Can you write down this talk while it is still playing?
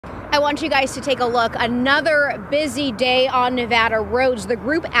I want you guys to take a look. Another busy day on Nevada roads. The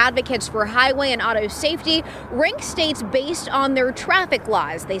group Advocates for Highway and Auto Safety rank states based on their traffic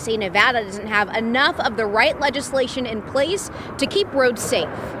laws. They say Nevada doesn't have enough of the right legislation in place to keep roads safe.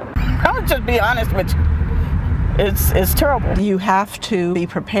 I'll just be honest with you. It's terrible. You have to be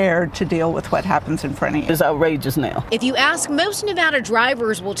prepared to deal with what happens in front of you. It's outrageous now. If you ask, most Nevada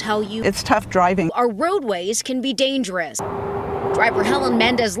drivers will tell you it's tough driving. Our roadways can be dangerous. Driver Helen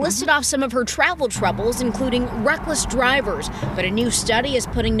Mendez listed off some of her travel troubles, including reckless drivers. But a new study is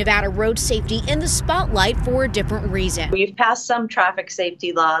putting Nevada road safety in the spotlight for a different reason. We've passed some traffic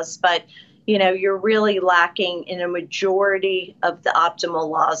safety laws, but you're really lacking in a majority of the optimal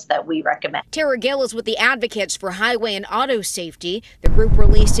laws that we recommend. Tara Gill is with the Advocates for Highway and Auto Safety. The group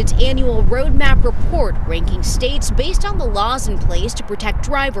released its annual roadmap report, ranking states based on the laws in place to protect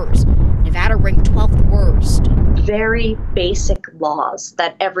drivers. Nevada ranked 12th worst. Very basic laws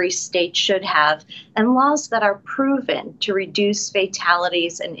that every state should have, and laws that are proven to reduce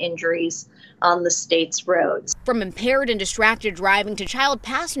fatalities and injuries on the state's roads. From impaired and distracted driving to child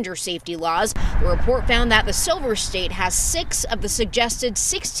passenger safety laws, the report found that the Silver State has 6 of the suggested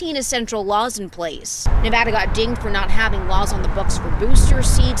 16 essential laws in place. Nevada got dinged for not having laws on the books for booster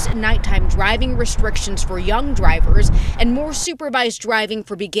seats, nighttime driving restrictions for young drivers, and more supervised driving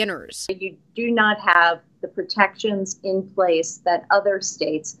for beginners. You do not have the protections in place that other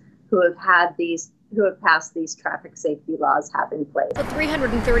states who have passed these traffic safety laws have in place. With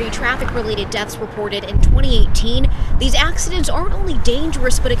 330 traffic-related deaths reported in 2018, these accidents aren't only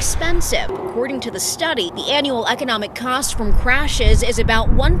dangerous but expensive. According to the study, the annual economic cost from crashes is about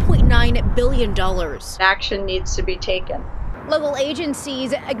 $1.9 billion. Action needs to be taken. Local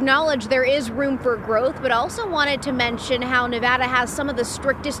agencies acknowledge there is room for growth, but also wanted to mention how Nevada has some of the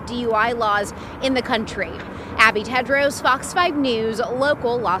strictest DUI laws in the country. Abby Tedros, Fox 5 News,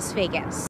 local Las Vegas.